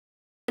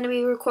going to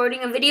be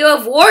recording a video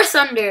of War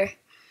Thunder.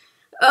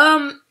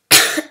 I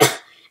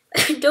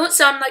don't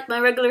sound like my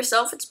regular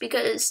self. It's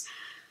because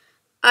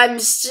I'm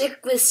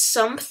sick with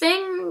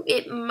something.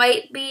 It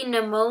might be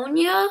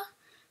pneumonia,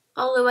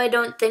 although I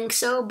don't think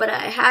so, but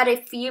I had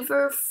a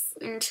fever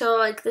until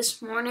like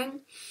this morning.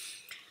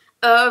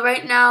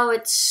 Right now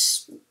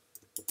it's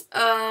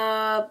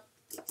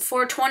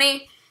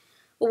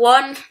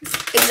 4:21.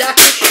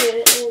 Exactly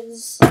shit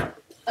is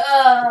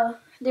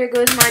there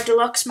goes my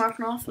deluxe Mark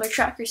Knopfler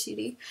tracker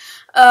CD.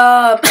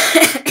 But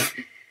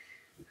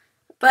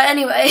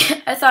anyway,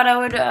 I thought I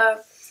would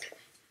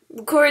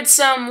record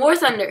some War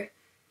Thunder.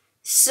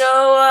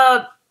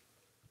 So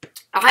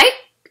I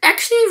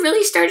actually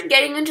really started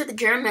getting into the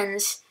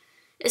Germans,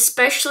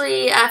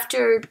 especially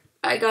after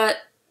I got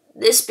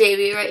this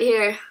baby right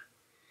here.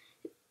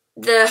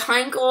 The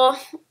Heinkels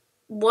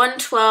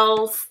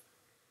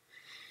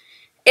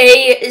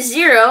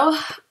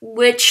 112A0,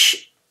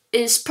 which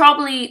is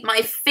probably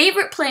my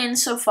favorite plane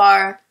so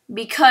far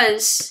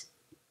because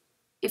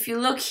if you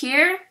look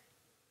here,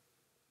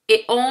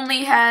 it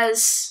only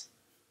has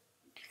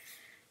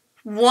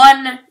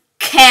one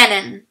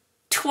cannon,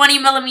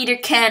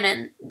 20mm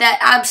cannon that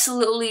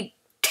absolutely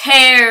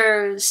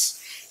tears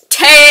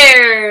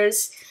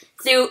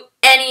through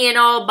any and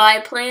all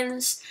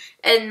biplanes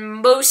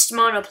and most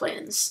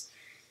monoplanes.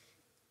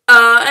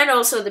 And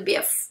also the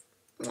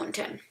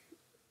BF-110,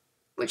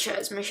 which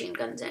has machine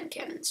guns and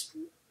cannons.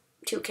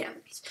 2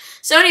 cannons.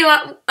 So anyway,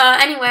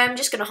 I'm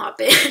just gonna hop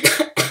in.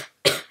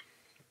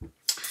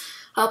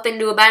 Hop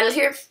into a battle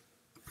here.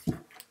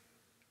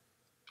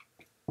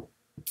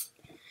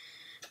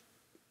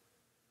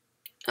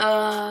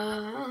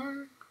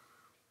 Oh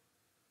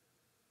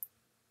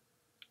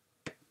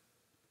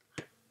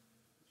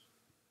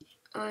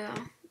yeah.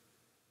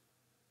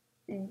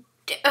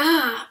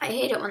 I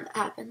hate it when that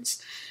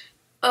happens.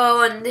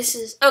 Oh, and this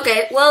is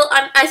okay. Well,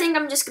 I think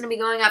I'm just gonna be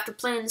going after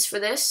planes for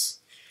this.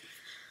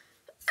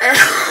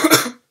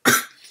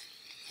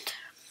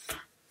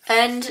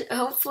 And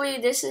hopefully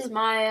this is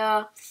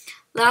my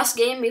last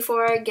game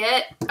before I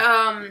get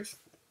my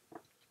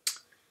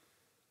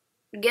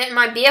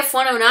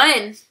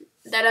BF-109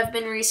 that I've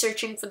been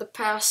researching for the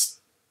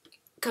past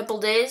couple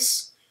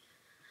days.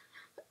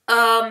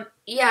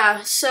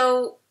 Yeah,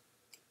 so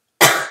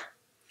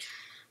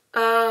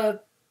a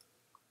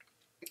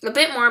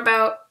bit more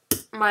about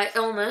my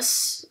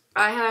illness.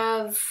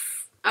 I've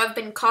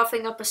been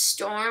coughing up a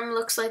storm.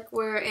 Looks like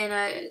we're in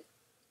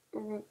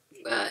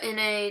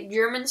a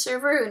German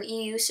server, an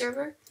EU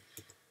server.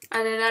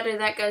 Either that or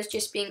that guy's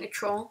just being a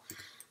troll.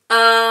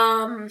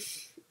 And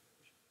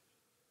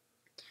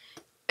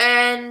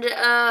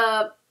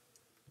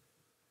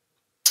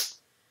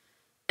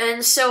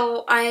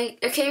so I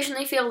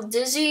occasionally feel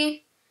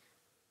dizzy.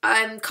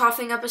 I'm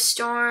coughing up a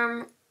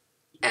storm,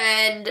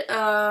 and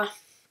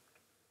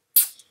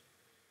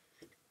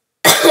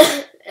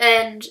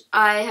and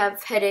I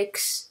have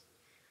headaches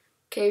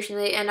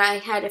occasionally, and I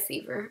had a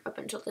fever up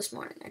until this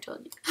morning, I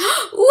told you.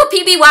 Ooh, a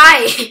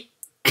PBY!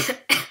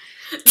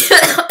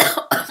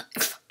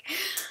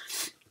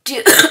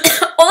 Dude,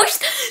 oh,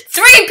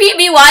 3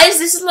 PBY'S!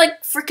 This is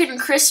like freaking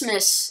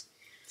Christmas.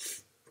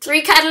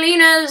 3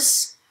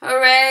 Catalinas!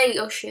 Hooray!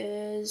 Oh,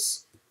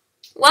 shiz.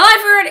 Well,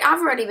 I've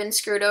already been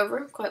screwed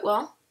over quite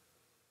well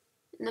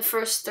in the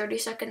first 30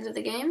 seconds of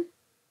the game.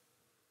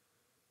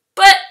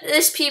 But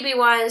this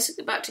PBY is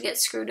about to get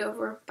screwed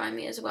over by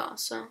me as well,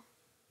 so.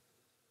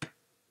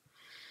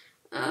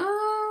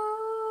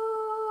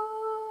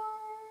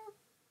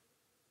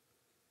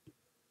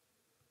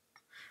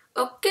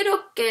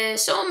 Okay.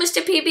 So,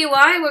 Mr.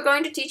 PBY, we're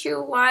going to teach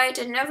you why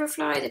to never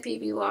fly the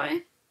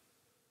PBY.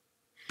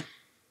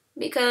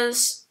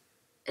 Because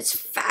it's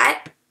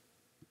fat,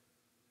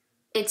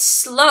 it's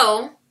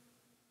slow,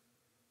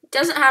 it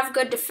doesn't have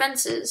good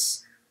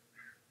defenses,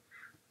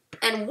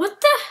 and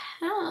what the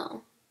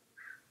hell?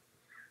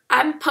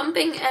 I'm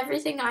pumping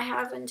everything I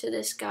have into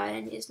this guy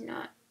and he's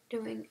not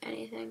doing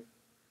anything.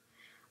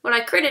 Well,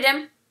 I critted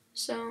him,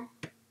 so.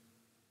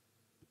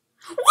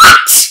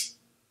 What?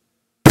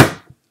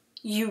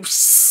 You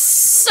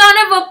son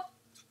of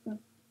a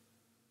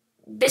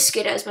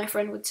biscuit, as my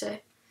friend would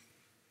say.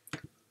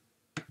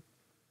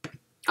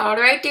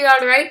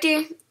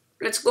 Alrighty.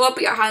 Let's go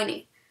up your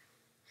hiney.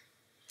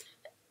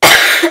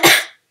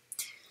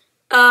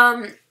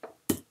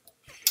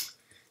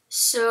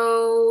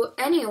 So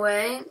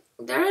anyway,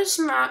 there's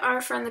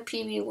our friend the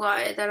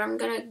PBY that I'm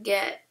gonna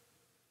get.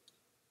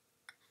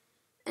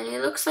 And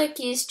it looks like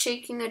he's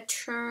taking a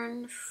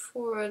turn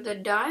for the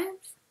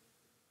dive.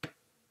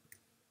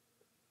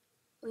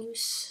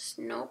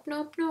 Nope.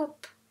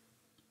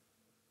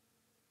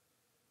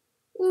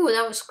 Ooh,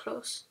 that was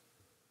close.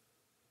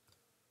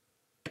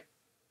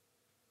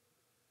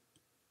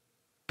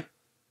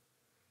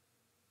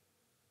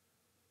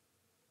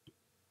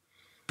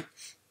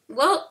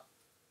 Well,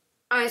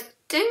 I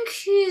think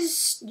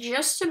he's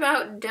just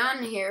about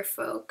done here,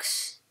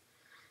 folks.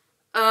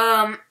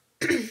 And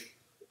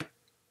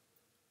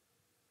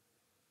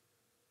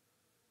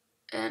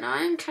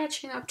I'm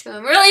catching up to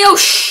him. Really? Oh,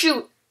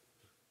 shoot!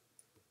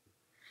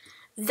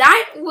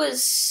 That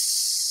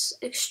was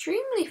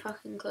extremely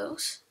fucking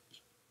close.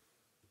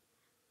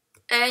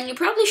 And you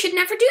probably should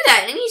never do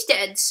that, and he's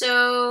dead,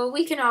 so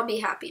we can all be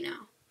happy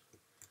now.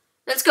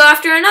 Let's go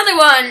after another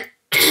one!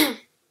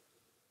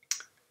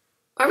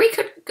 Or we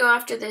could go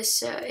after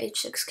this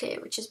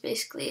H6K, which is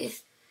basically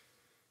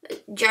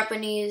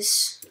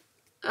Japanese,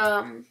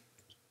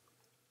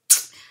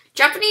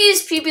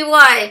 Japanese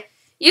PBY.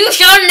 You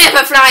shall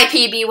never fly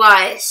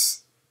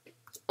PBY'S!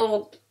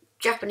 Or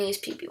Japanese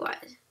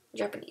PBY'S.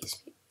 Japanese.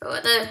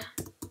 I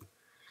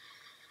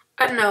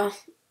don't know.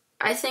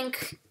 I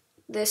think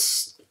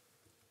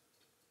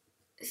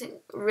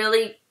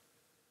really,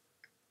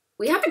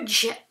 we have a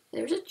jet.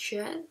 There's a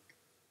jet.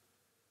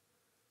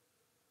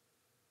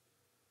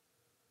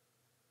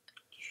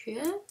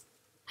 Jet?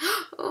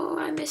 Oh,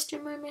 I missed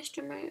him.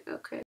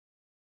 Okay.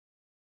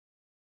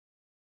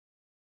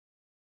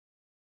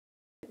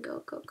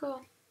 Go, go,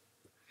 go.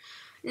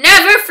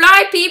 Never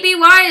fly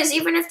PBY'S,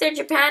 even if they're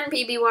Japan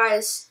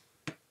PBY'S.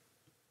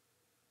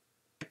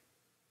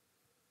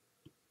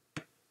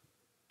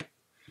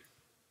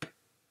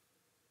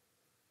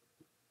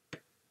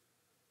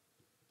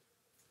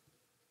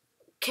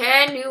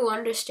 Can you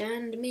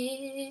understand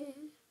me?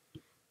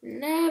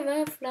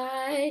 Never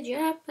fly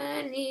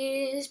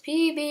Japanese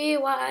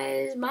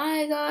PBY'S.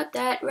 My god,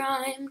 that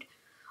rhymed.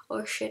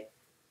 Oh shit.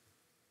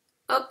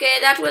 Okay,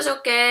 that was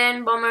okay.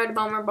 And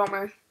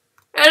bomber.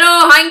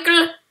 Hello,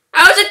 Heinkels.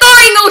 How's it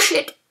going? Oh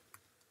shit.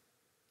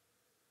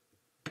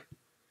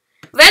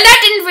 Well,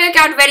 that didn't work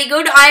out very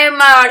good. I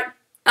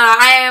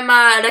am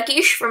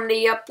Rakeesh from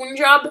the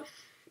Punjab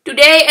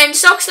today, and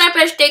Sock Slap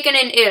has taken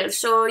an ill.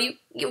 So you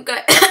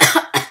got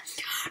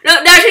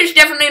no, that is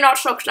definitely not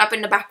Sock Slap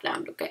in the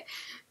background. Okay.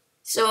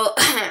 So,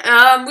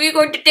 we're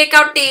going to take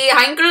out the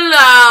Heinkels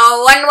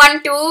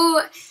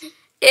 112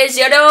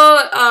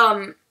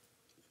 0,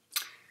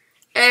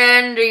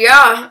 and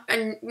yeah,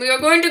 and we are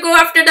going to go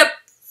after the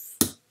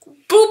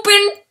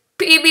pooping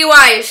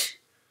PBY'S,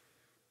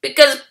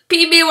 because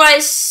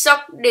PBY'S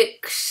suck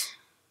dicks.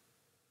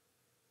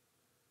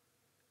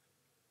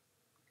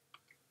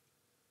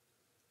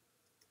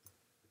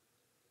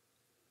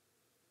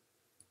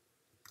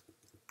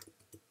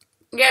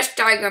 Yes,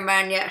 Tiger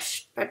Man,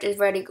 yes, that is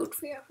very good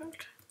for your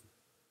health.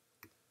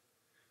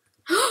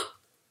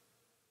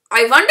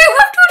 I wonder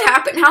what would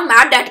happen, how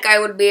mad that guy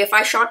would be if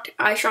I shot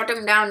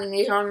him down and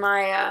he's on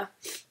my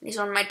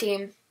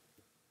team.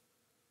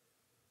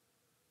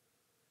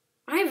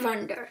 I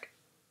wondered.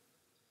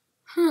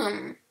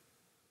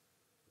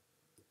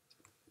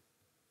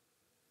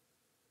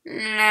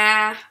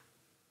 Nah.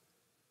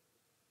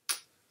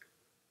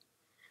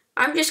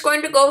 I'm just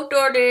going to go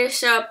to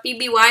this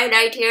PBY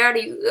right here.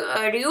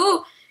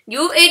 You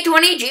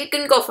A20G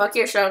can go fuck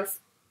yourself.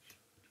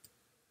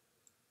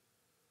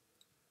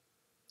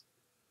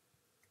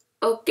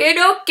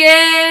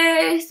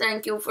 Okay.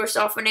 Thank you for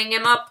softening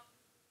him up.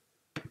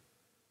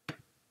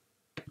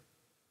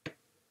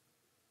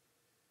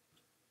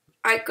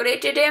 I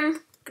created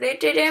him.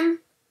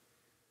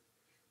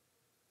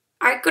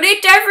 I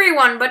create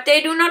everyone, but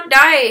they do not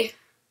die.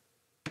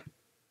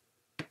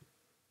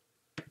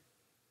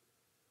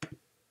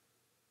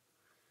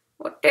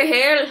 What the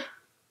hell?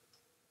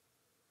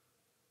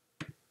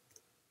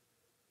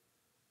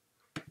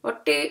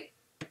 Okay,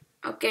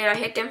 I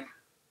hit him.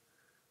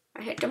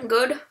 I hit him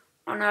good.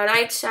 On the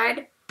right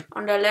side.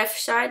 On the left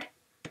side.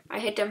 I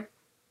hit him.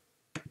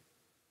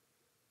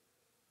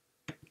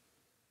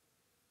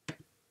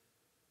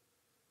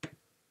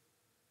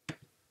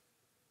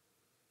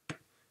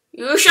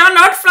 You shall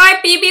not fly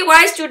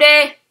PBY'S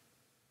today.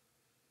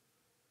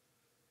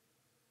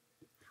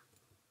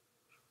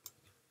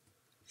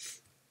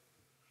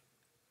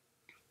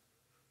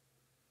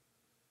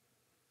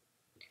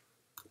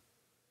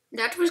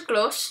 That was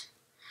close.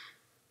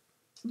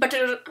 But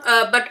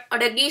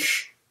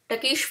Rakeesh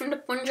from the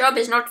Punjab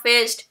is not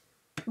phased.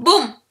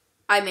 Boom!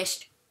 I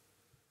missed.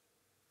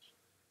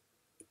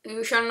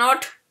 You shall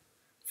not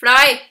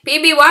fly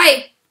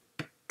PBY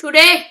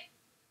today.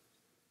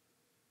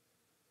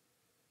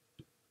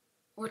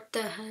 What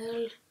the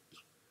hell?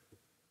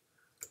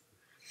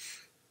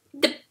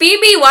 The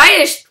PBY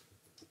is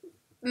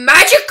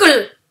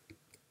magical.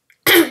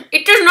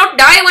 It does not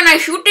die when I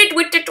shoot it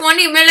with the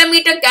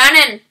 20mm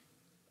cannon.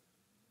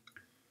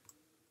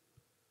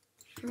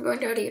 I'm going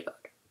to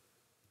reload.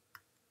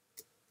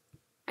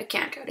 I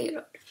can't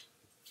reload.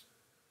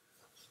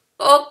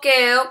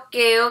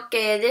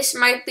 Okay. This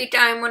might be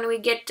time when we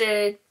get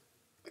to...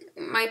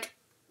 Might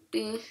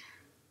be...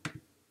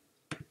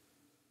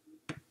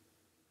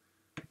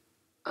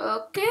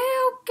 Okay.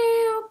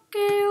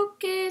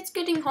 It's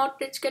getting hot.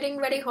 It's getting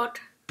very hot.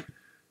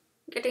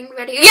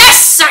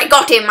 Yes! I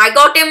got him.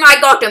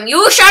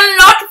 You shall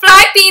not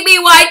fly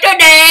PBY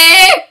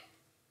today!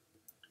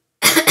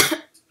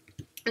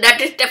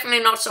 That is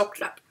definitely not Sock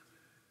Slap.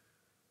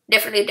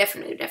 Definitely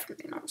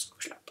not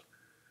Sock Slap.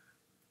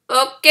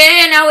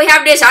 Okay, now we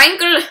have this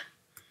Heinkels.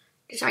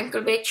 This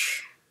Heinkels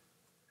bitch.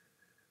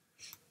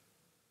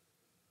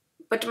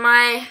 But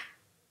my...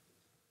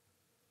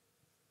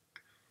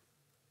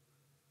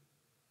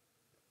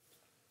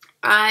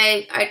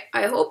 I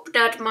hope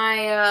that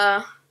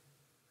my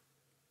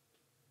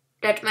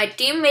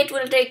teammate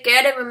will take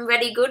care of him.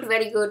 Very good,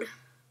 very good.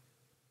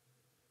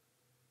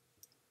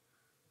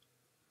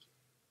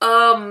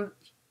 Oh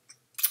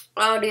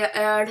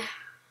dear,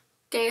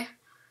 okay.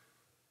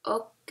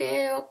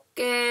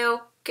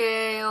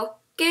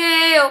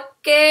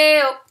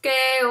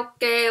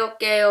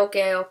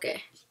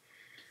 Okay.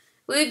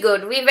 We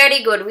good. We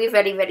very good. We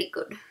very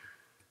good.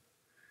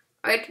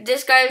 Alright,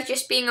 this guy is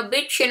just being a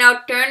bitch and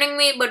outturning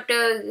me, but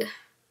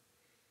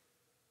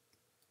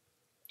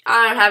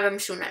I'll have him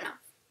soon enough.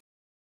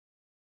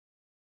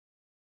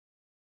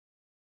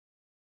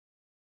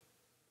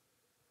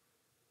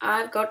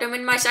 I've got him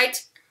in my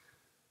sights.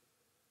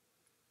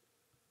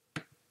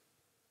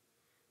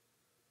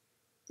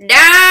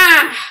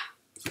 Damn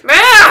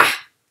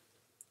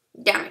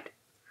it.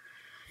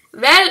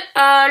 Well,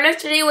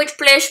 let's see which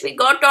place we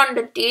got on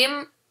the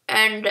team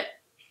and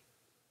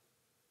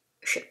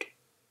shit.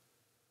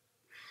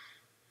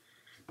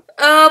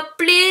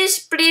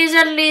 Please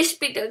at least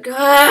be the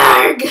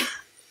guard.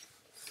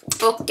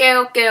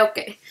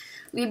 Okay.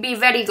 We be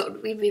very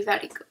good. We be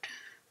very good.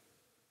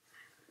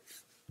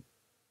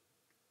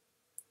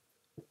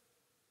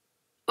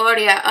 Oh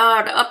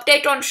yeah, the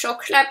update on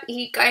Shockslap,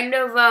 he kind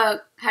of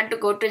had to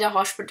go to the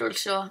hospital,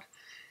 so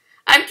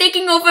I'm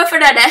taking over for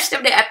the rest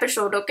of the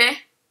episode,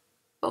 okay?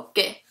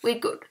 Okay, we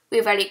good.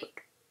 We very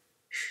good.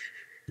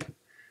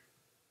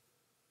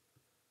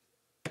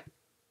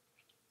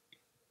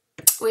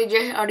 We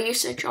just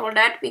research all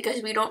that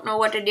because we don't know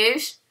what it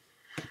is.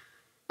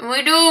 And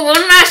we do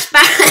one last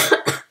battle.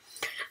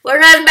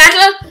 One last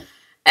battle.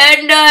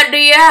 And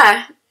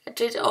yeah. It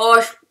is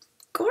God.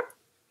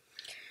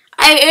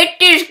 I hate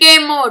this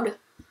game mode.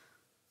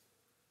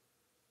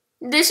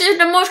 This is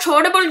the most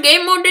horrible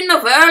game mode in the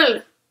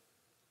world.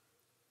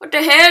 What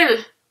the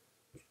hell?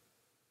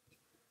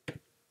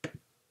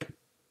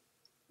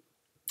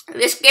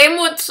 This game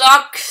mode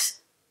sucks.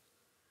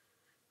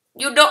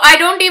 I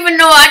don't even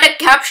know how to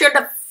capture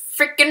the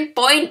freaking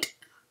point.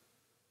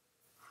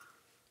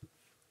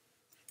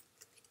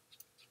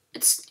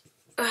 It's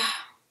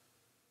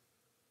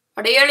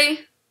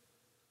really?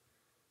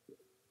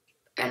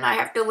 And I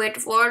have to wait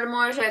 4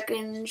 more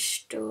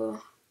seconds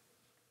to...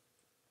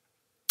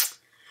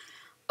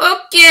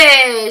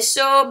 Okay,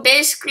 so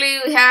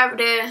basically we have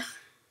the...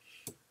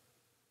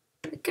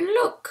 We can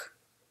look.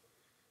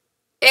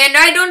 And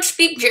I don't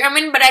speak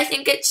German, but I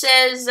think it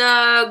says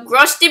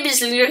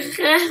Grostibs.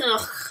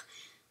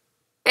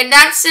 And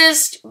that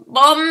says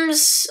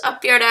bombs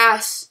up your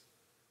ass.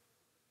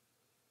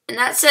 And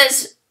that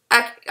says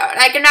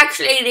I can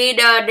actually read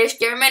this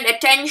German.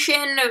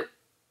 Attention.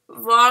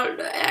 Well,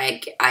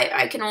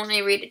 I can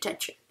only read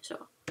attention.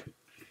 So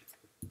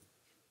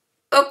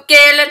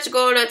okay, let's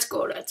go.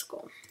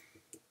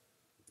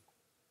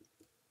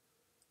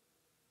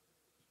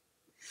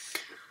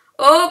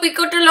 Oh, we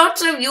got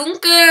lots of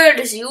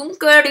Junkers.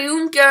 Junker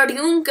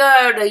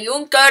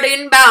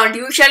inbound.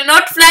 You shall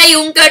not fly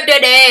Junker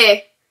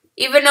today.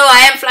 Even though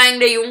I am flying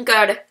the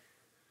Junker.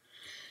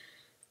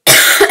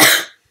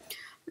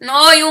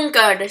 No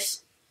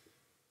Junkers.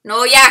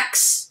 No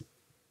yaks.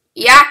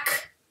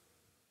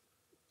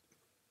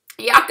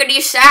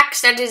 Yakety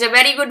Sax. That is a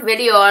very good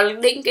video. I'll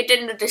link it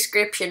in the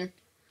description.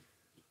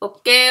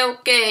 Okay.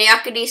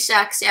 Yakety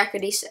Sax.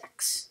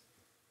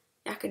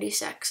 Yakety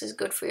Sax is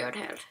good for your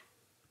health.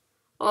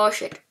 Oh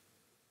shit.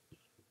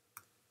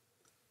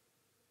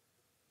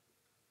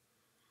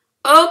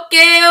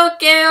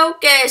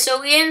 Okay. So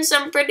we're in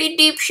some pretty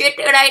deep shit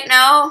right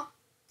now.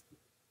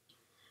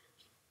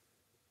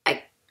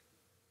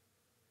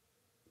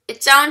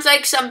 It sounds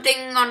like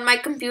something on my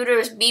computer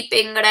is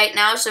beeping right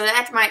now, so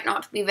that might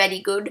not be very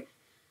good.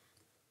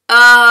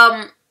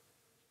 But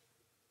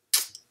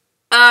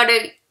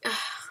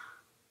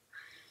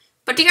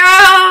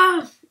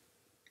yeah,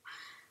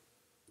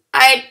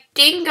 I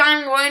think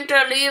I'm going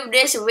to leave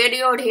this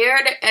video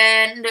here,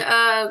 and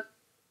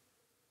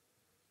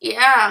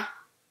yeah,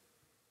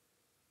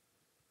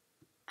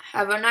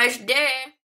 have a nice day.